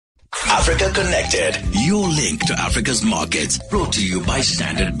Africa Connected, your link to Africa's markets, brought to you by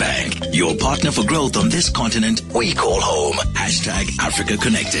Standard Bank, your partner for growth on this continent we call home. #Africa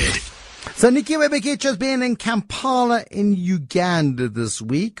Connected. So Nikiwe Bikicha has been in Kampala in Uganda this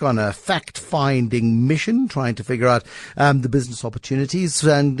week on a fact-finding mission, trying to figure out the business opportunities,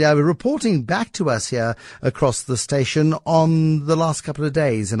 and reporting back to us here across the station on the last couple of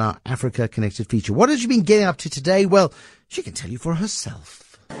days in our Africa Connected feature. What has she been getting up to today? Well, she can tell you for herself.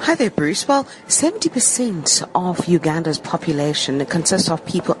 Hi there, Bruce. Well, 70% of Uganda's population consists of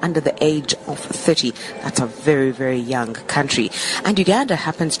people under the age of 30. That's a very, very young country. And Uganda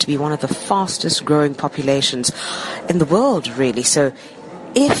happens to be one of the fastest growing populations in the world, really. So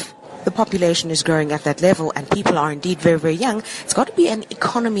if the population is growing at that level and people are indeed very, very young, it's got to be an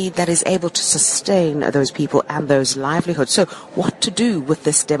economy that is able to sustain those people and those livelihoods. So what to do with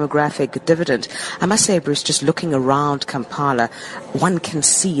this demographic dividend? I must say, Bruce, just looking around Kampala, one can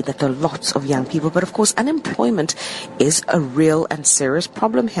see that there are lots of young people, but of course unemployment is a real and serious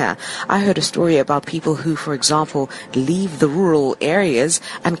problem here. I heard a story about people who, for example, leave the rural areas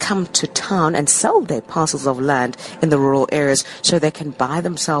and come to town and sell their parcels of land in the rural areas so they can buy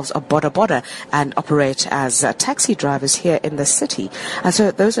themselves a boda and operate as taxi drivers here in the city. And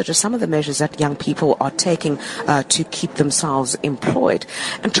so those are just some of the measures that young people are taking to keep themselves employed.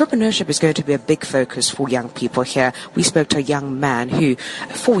 Entrepreneurship is going to be a big focus for young people here. We spoke to a young man who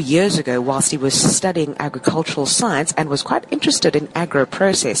 4 years ago, whilst he was studying agricultural science and was quite interested in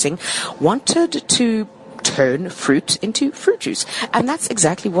agro-processing, wanted to turn fruit into fruit juice. And that's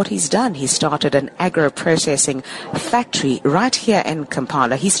exactly what he's done. He started an agro-processing factory right here in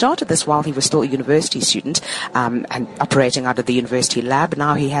Kampala. He started this while he was still a university student and operating out of the university lab.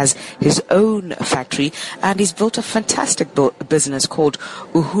 Now he has his own factory and he's built a fantastic business called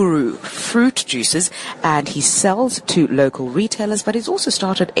Uhuru Fruit Juices, and he sells to local retailers, but he's also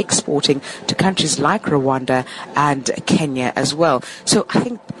started exporting to countries like Rwanda and Kenya as well. So I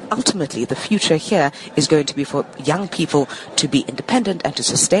think ultimately the future here is going to be for young people to be independent and to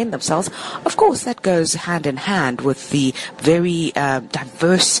sustain themselves. Of course, that goes hand in hand with the very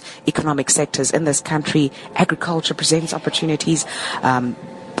diverse economic sectors in this country. Agriculture presents opportunities.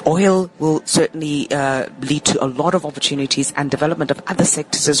 Oil will certainly lead to a lot of opportunities and development of other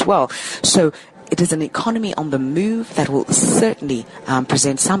sectors as well. So it is an economy on the move that will certainly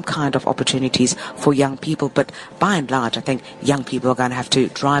present some kind of opportunities for young people. But by and large, I think young people are going to have to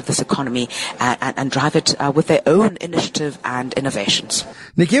drive this economy and drive it with their own initiative and innovations.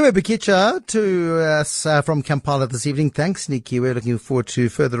 Nikiwe Bikicha to us from Kampala this evening. Thanks, Nikiwe. Looking forward to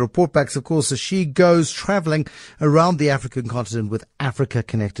further report backs, of course, as she goes travelling around the African continent with Africa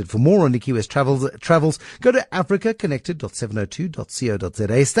Connected. For more on Nikiwe's travels, go to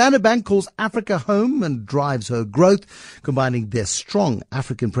africaconnected.702.co.za. Standard Bank calls Africa home and drives her growth, combining their strong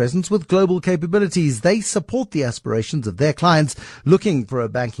African presence with global capabilities. They support the aspirations of their clients looking for a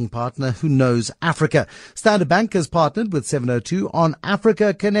banking partner who knows Africa. Standard Bank has partnered with 702 on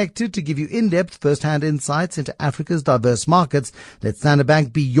Africa Connected to give you in-depth first-hand insights into Africa's diverse markets. Let Standard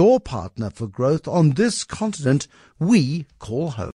Bank be your partner for growth on this continent we call home.